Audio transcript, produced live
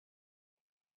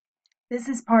This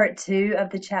is part 2 of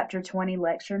the chapter 20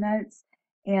 lecture notes,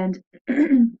 and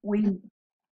we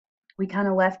we kind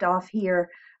of left off here.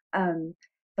 Um,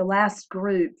 the last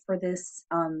group for this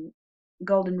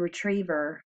golden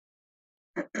retriever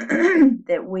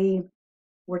that we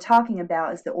were talking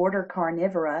about is the order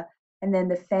Carnivora, and then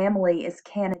the family is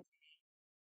Canidae.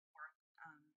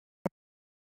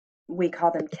 We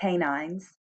call them canines,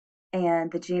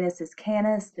 and the genus is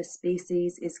Canis. The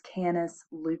species is Canis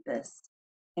lupus.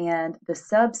 And the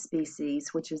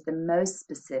subspecies, which is the most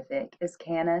specific, is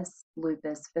Canis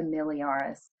lupus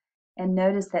familiaris. And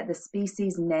notice that the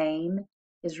species name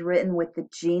is written with the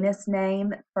genus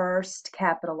name first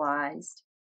capitalized,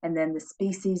 and then the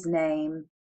species name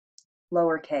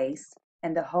lowercase,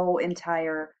 and the whole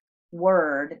entire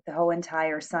word, the whole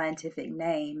entire scientific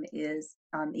name is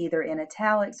either in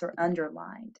italics or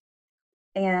underlined.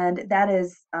 And that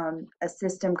is a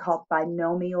system called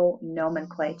binomial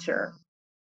nomenclature.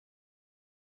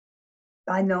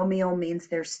 Binomial means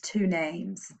there's two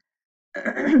names.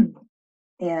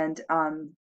 And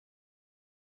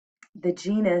the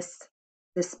genus,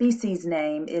 the species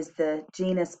name is the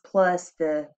genus plus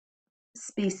the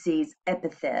species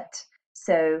epithet.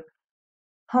 So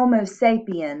Homo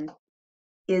sapien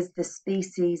is the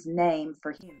species name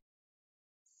for human.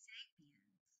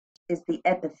 Is the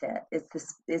epithet, is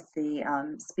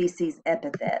the species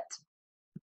epithet.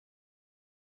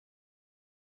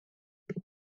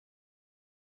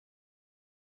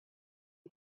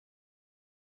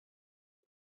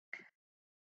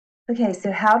 Okay,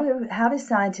 so how do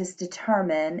scientists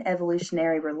determine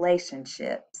evolutionary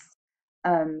relationships?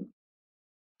 Um,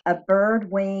 a bird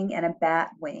wing and a bat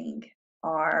wing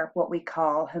are what we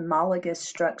call homologous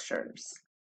structures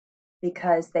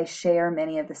because they share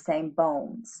many of the same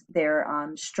bones. Their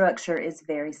structure is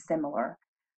very similar.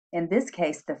 In this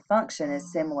case, the function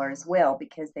is similar as well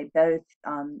because they both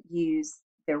use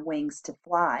their wings to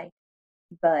fly.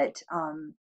 But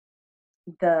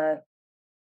the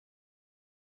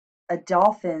a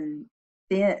dolphin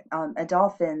a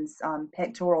dolphin's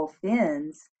pectoral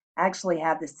fins actually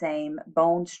have the same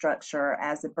bone structure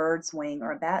as a bird's wing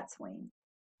or a bat's wing,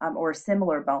 or a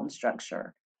similar bone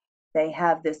structure. They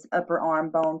have this upper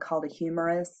arm bone called a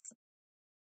humerus,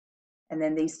 and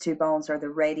then these two bones are the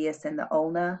radius and the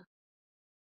ulna.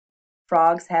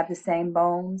 Frogs have the same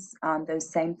bones,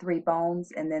 those same three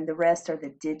bones, and then the rest are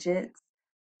the digits.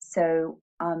 So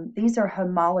these are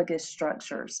homologous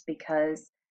structures because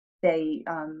they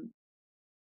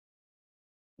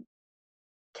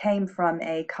came from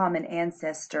a common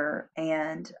ancestor,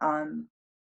 and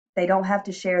they don't have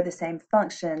to share the same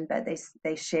function, but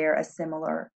they share a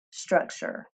similar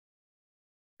structure.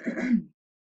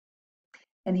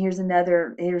 And here's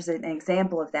an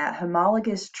example of that.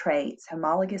 Homologous traits,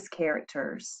 homologous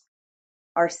characters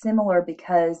are similar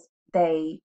because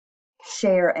they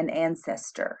share an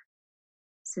ancestor.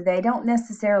 So they don't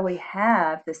necessarily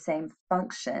have the same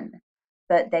function,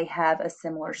 but they have a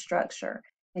similar structure.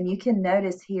 And you can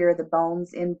notice here the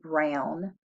bones in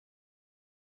brown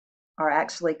are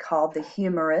actually called the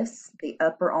humerus, the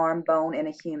upper arm bone in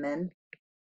a human,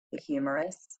 the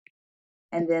humerus.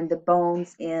 And then the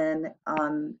bones in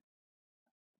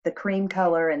the cream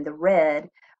color and the red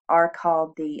are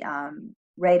called the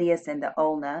radius and the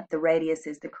ulna. The radius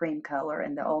is the cream color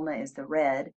and the ulna is the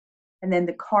red. And then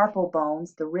the carpal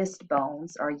bones, the wrist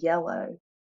bones, are yellow,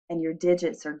 and your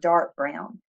digits are dark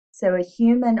brown. So a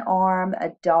human arm, a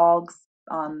dog's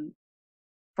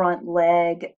front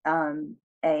leg,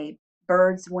 a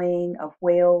bird's wing, a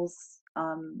whale's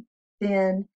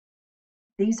fin,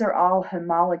 these are all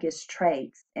homologous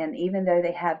traits, and even though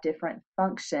they have different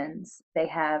functions, they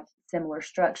have similar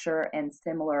structure and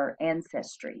similar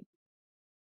ancestry.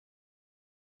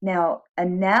 Now,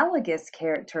 analogous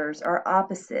characters are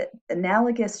opposite.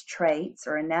 Analogous traits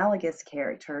or analogous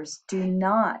characters do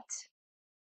not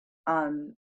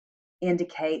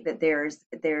indicate that there's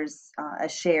a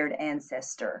shared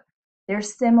ancestor. They're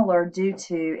similar due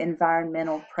to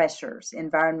environmental pressures,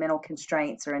 environmental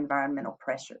constraints, or environmental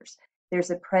pressures. There's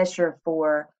a pressure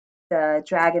for the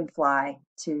dragonfly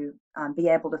to be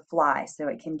able to fly so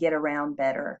it can get around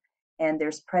better, and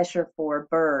there's pressure for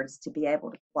birds to be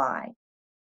able to fly.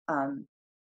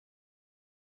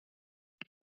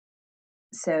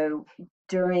 So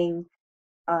during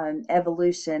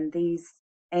evolution, these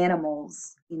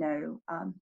animals,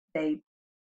 they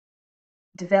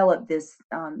develop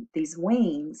these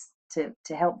wings to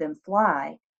help them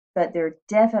fly, but they're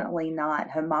definitely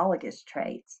not homologous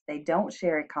traits. They don't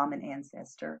share a common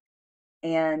ancestor,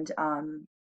 and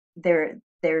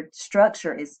their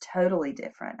structure is totally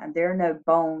different. And there are no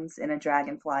bones in a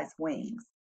dragonfly's wings.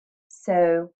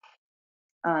 So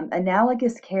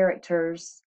Analogous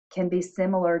characters can be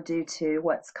similar due to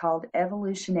what's called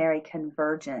evolutionary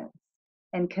convergence.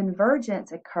 And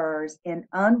convergence occurs in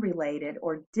unrelated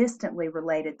or distantly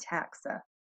related taxa.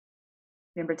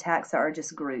 Remember, taxa are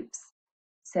just groups.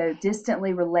 So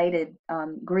distantly related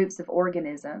groups of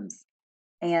organisms.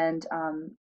 And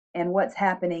what's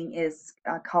happening is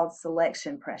called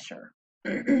selection pressure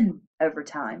over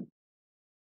time.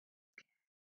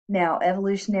 Now,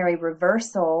 evolutionary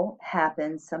reversal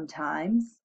happens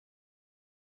sometimes.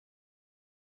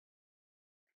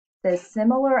 The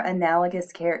similar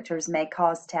analogous characters may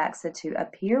cause taxa to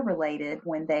appear related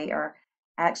when they are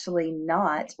actually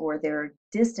not, or they're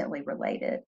distantly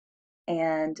related.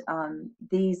 And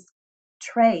these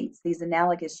traits, these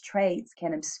analogous traits,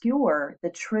 can obscure the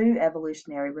true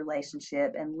evolutionary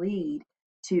relationship and lead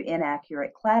to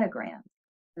inaccurate cladograms.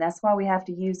 And that's why we have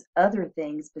to use other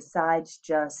things besides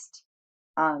just,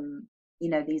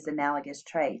 these analogous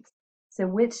traits. So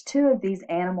which two of these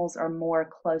animals are more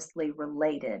closely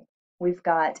related? We've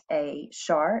got a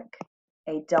shark,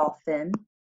 a dolphin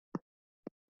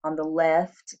on the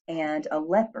left, and a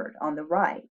leopard on the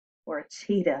right, or a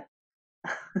cheetah.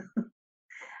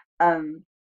 um,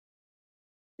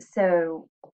 so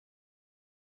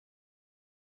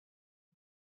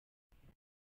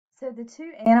the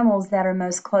two animals that are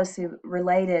most closely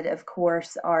related, of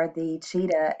course, are the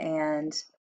cheetah and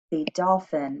the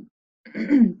dolphin,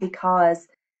 because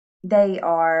they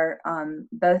are,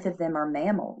 both of them are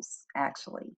mammals,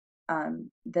 actually.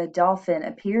 The dolphin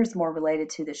appears more related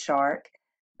to the shark,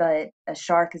 but a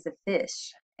shark is a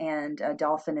fish and a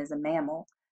dolphin is a mammal.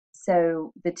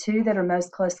 So the two that are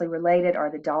most closely related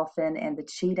are the dolphin and the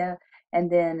cheetah. And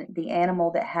then the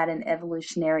animal that had an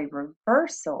evolutionary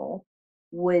reversal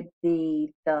would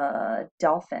be the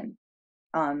dolphin,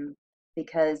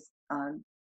 because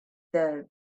the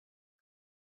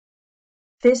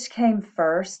fish came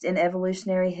first in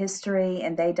evolutionary history,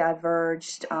 and they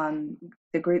diverged.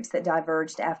 The groups that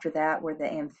diverged after that were the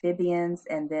amphibians,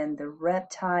 and then the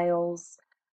reptiles,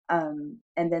 and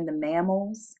then the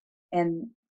mammals. And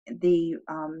the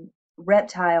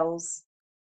reptiles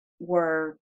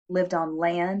lived on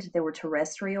land; they were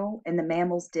terrestrial, and the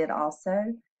mammals did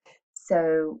also.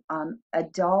 So a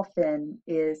dolphin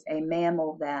is a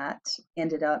mammal that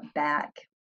ended up back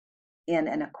in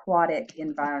an aquatic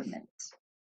environment.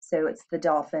 So it's the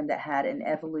dolphin that had an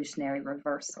evolutionary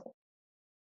reversal.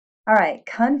 All right,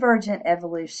 convergent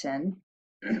evolution,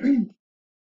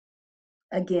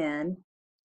 again,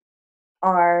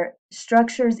 are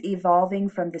structures evolving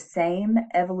from the same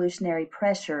evolutionary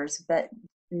pressures, but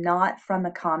not from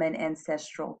a common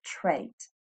ancestral trait.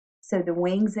 So the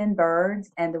wings in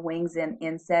birds and the wings in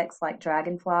insects like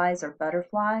dragonflies or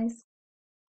butterflies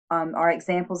are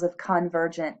examples of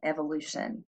convergent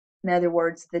evolution. In other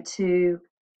words, the two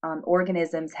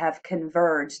organisms have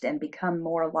converged and become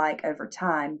more alike over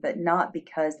time, but not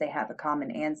because they have a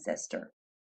common ancestor.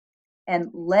 And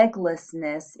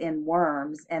leglessness in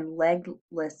worms and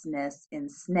leglessness in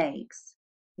snakes.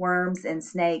 Worms and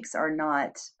snakes are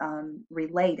not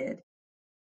related,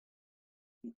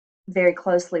 very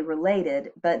closely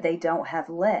related, but they don't have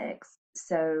legs.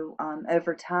 So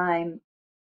over time,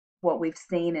 what we've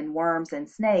seen in worms and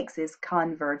snakes is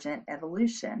convergent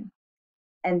evolution.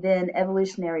 And then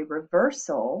evolutionary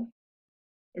reversal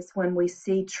is when we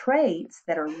see traits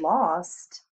that are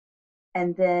lost,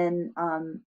 and then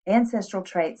ancestral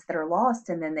traits that are lost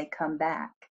and then they come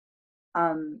back.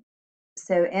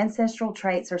 So ancestral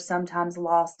traits are sometimes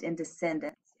lost in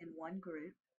descendants in one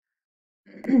group.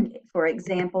 For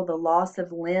example, the loss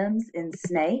of limbs in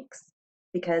snakes,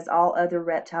 because all other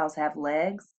reptiles have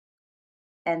legs,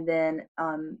 and then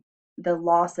the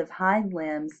loss of hind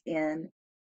limbs in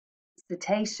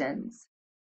cetaceans.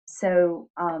 So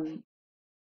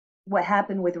what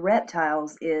happened with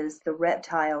reptiles is the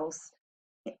reptiles,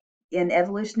 in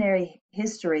evolutionary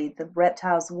history, the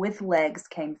reptiles with legs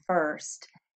came first,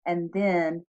 and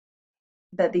then,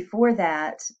 but before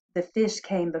that, the fish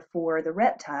came before the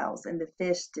reptiles, and the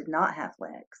fish did not have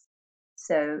legs.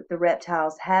 So the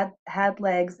reptiles had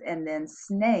legs, and then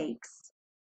snakes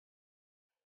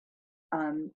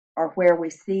are where we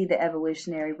see the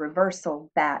evolutionary reversal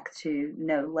back to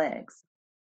no legs.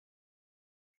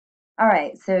 All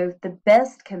right, so the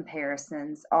best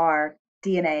comparisons are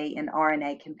DNA and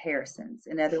RNA comparisons.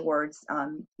 In other words,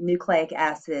 nucleic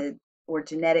acid or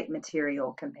genetic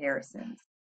material comparisons.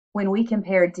 When we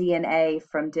compare DNA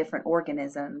from different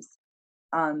organisms,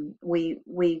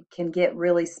 we can get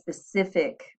really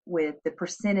specific with the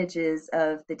percentages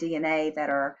of the DNA that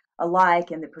are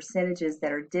alike and the percentages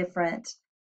that are different.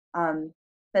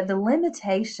 But the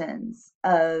limitations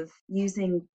of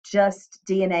using just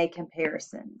DNA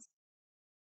comparisons.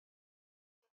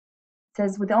 It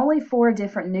says with only 4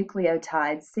 different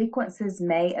nucleotides, sequences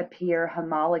may appear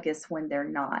homologous when they're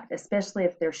not, especially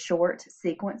if they're short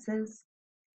sequences.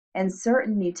 And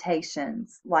certain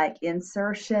mutations, like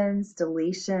insertions,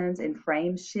 deletions, and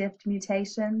frame shift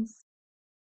mutations,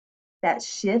 that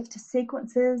shift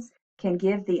sequences can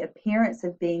give the appearance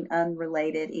of being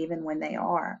unrelated even when they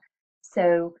are.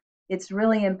 So it's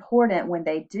really important when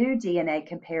they do DNA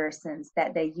comparisons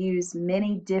that they use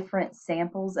many different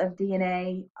samples of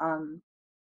DNA,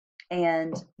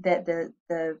 and that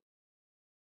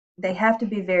they have to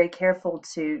be very careful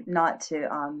to not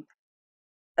to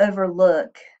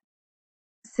overlook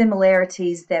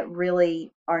similarities that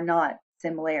really are not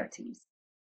similarities.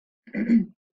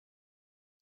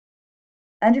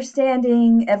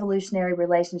 Understanding evolutionary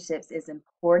relationships is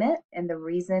important, and the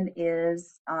reason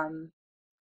is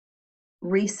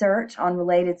research on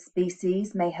related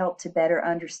species may help to better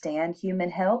understand human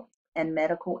health and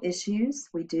medical issues.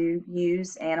 We do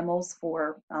use animals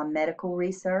for medical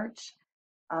research,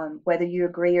 whether you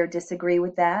agree or disagree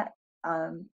with that.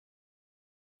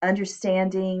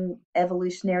 Understanding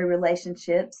evolutionary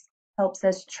relationships helps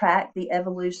us track the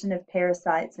evolution of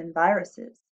parasites and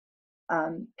viruses.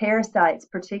 Parasites,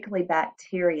 particularly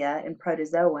bacteria and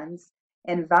protozoans,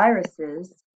 and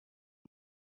viruses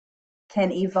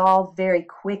can evolve very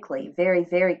quickly, very,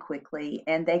 very quickly,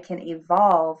 and they can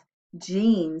evolve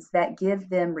genes that give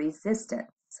them resistance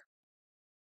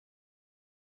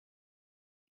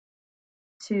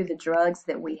to the drugs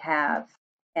that we have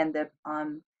and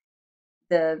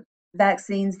the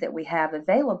vaccines that we have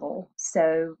available.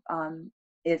 So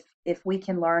if we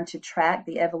can learn to track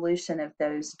the evolution of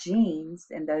those genes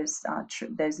and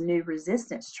those new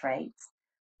resistance traits,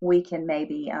 we can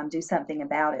maybe do something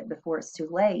about it before it's too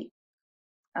late.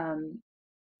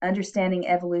 Understanding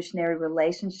evolutionary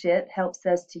relationship helps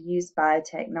us to use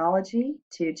biotechnology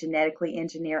to genetically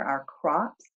engineer our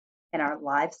crops and our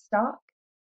livestock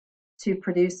to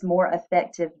produce more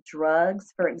effective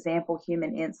drugs, for example,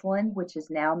 human insulin, which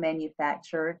is now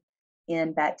manufactured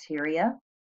in bacteria.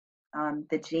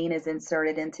 The gene is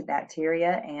inserted into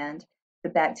bacteria, and the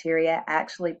bacteria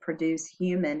actually produce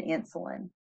human insulin.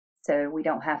 So we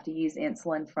don't have to use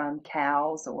insulin from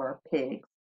cows or pigs.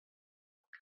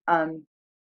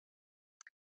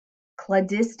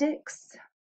 Cladistics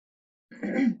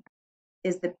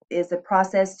is a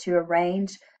process to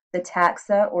arrange the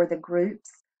taxa or the groups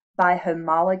by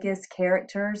homologous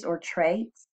characters or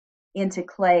traits into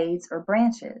clades or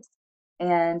branches.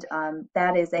 And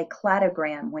that is a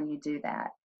cladogram when you do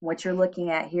that. What you're looking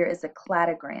at here is a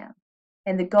cladogram.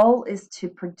 And the goal is to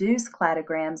produce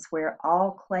cladograms where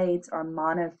all clades are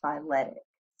monophyletic.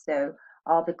 So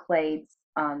all the clades,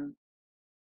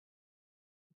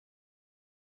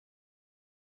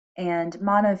 and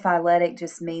monophyletic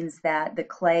just means that the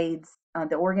clades,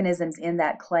 the organisms in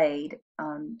that clade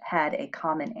had a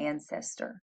common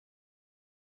ancestor.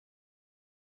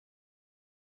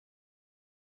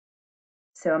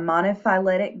 So a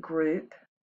monophyletic group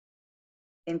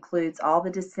includes all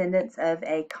the descendants of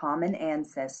a common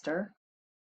ancestor,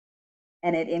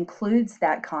 and it includes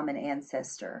that common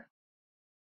ancestor.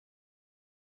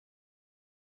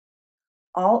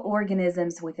 All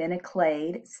organisms within a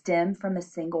clade stem from a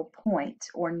single point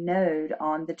or node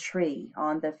on the tree,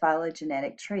 on the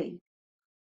phylogenetic tree.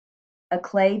 A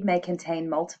clade may contain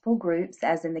multiple groups,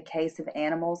 as in the case of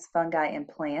animals, fungi, and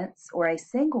plants, or a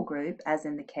single group, as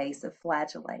in the case of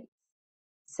flagellates.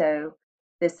 So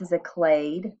this is a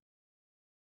clade.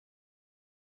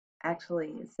 Actually,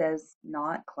 it says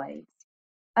not clades.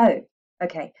 Oh,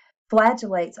 okay.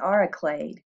 Flagellates are a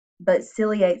clade, but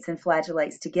ciliates and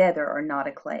flagellates together are not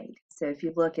a clade. So if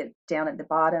you look at down at the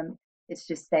bottom, it's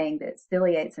just saying that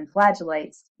ciliates and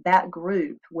flagellates, that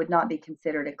group would not be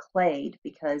considered a clade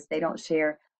because they don't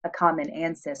share a common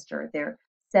ancestor. They're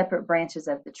separate branches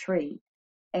of the tree.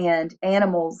 And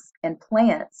animals and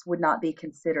plants would not be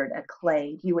considered a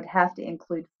clade. You would have to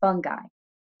include fungi.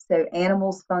 So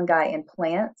animals, fungi, and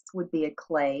plants would be a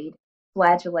clade.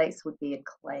 Flagellates would be a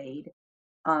clade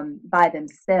by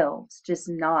themselves, just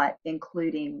not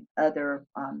including other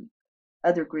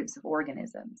groups of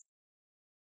organisms.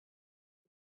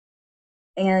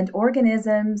 And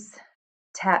organisms,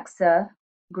 taxa,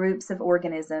 groups of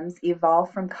organisms,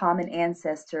 evolve from common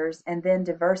ancestors and then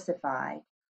diversify.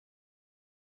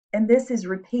 And this is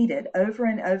repeated over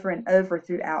and over and over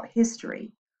throughout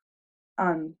history.